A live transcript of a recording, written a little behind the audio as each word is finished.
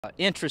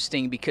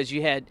Interesting because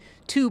you had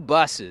two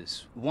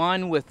buses,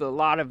 one with a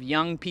lot of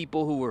young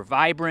people who were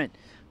vibrant,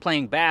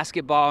 playing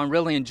basketball and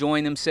really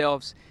enjoying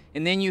themselves,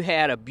 and then you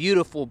had a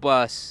beautiful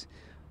bus.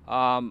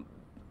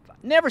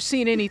 Never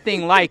seen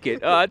anything like it.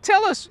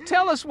 Tell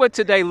us what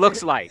today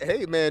looks like.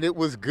 Hey man, it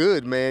was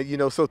good,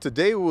 man. So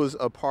today was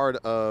a part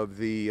of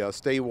the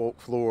Stay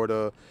Woke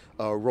Florida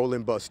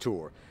rolling bus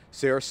tour.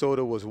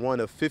 Sarasota was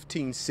one of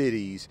 15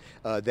 cities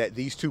that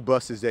these two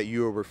buses that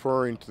you are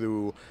referring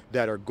to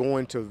that are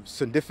going to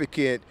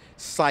significant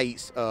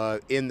sites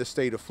in the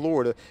state of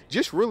Florida,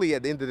 just really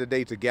at the end of the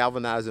day to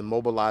galvanize and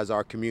mobilize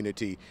our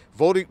community.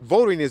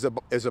 Voting is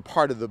a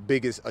part of the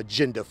biggest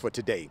agenda for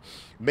today,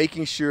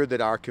 making sure that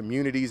our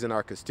communities and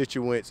our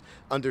constituents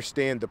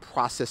understand the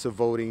process of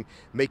voting,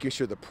 making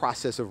sure the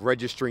process of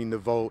registering to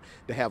vote,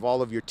 to have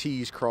all of your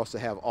T's crossed, to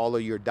have all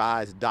of your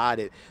I's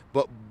dotted.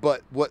 But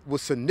what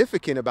was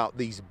significant about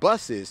these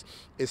buses,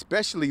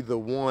 especially the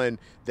one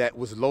that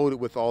was loaded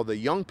with all the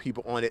young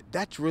people on it,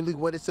 that's really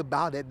what it's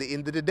about at the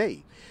end of the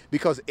day.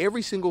 Because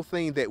every single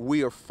thing that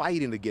we are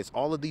fighting against,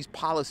 all of these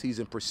policies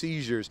and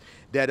procedures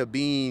that are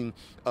being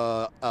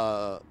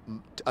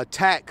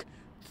attacked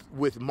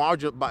with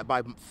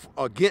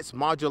against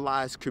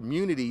marginalized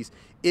communities,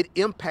 it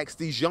impacts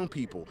these young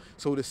people.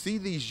 So to see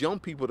these young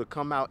people to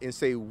come out and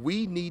say,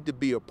 we need to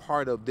be a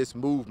part of this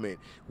movement,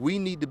 we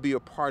need to be a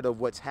part of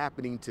what's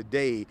happening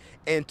today,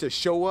 and to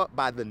show up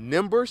by the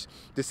numbers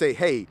to say,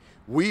 hey,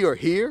 we are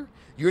here.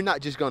 You're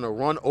not just going to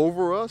run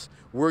over us.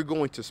 We're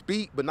going to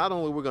speak, but not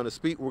only we're going to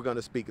speak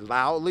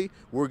loudly.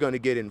 We're going to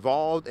get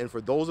involved. And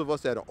for those of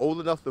us that are old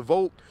enough to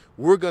vote,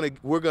 we're going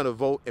to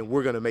vote, and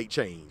we're going to make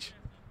change.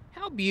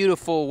 How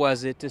beautiful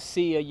was it to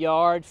see a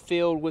yard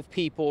filled with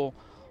people,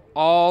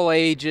 all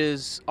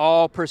ages,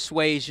 all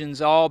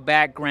persuasions, all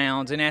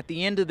backgrounds, and at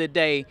the end of the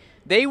day,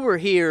 they were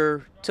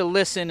here to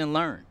listen and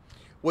learn?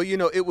 Well,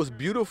 it was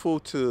beautiful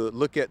to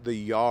look at the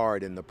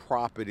yard and the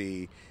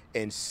property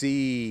and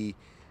see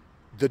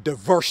the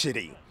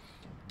diversity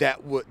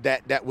that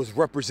was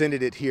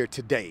represented here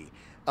today,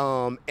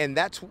 and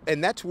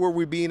that's where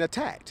we're being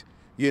attacked.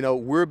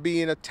 We're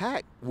being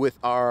attacked with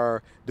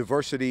our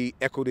diversity,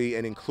 equity,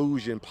 and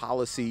inclusion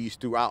policies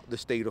throughout the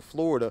state of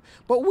Florida.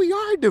 But we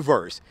are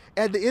diverse.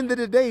 At the end of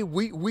the day,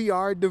 we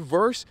are a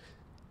diverse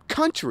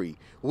country.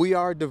 We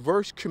are a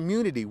diverse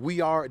community. We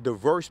are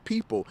diverse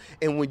people.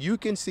 And when you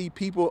can see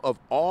people of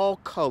all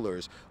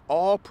colors,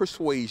 all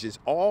persuasions,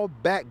 all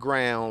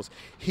backgrounds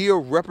here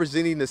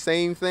representing the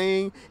same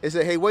thing, and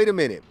say, hey, wait a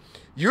minute.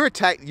 You're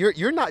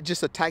not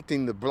just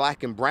attacking the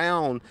black and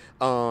brown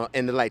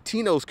and the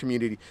Latinos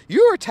community.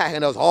 You're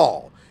attacking us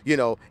all,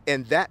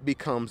 and that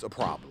becomes a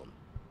problem.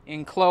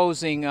 In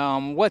closing,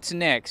 what's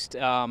next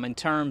in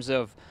terms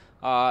of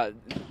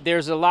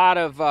there's a lot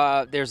of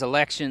there's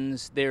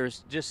elections,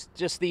 there's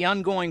just the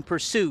ongoing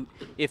pursuit,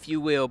 if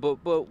you will, but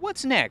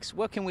what's next?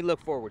 What can we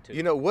look forward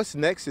to? What's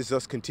next is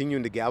us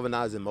continuing to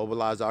galvanize and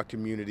mobilize our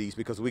communities,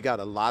 because we got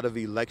a lot of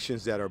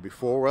elections that are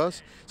before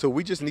us. So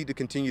we just need to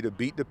continue to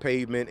beat the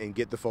pavement and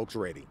get the folks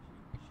ready.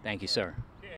 Thank you, sir.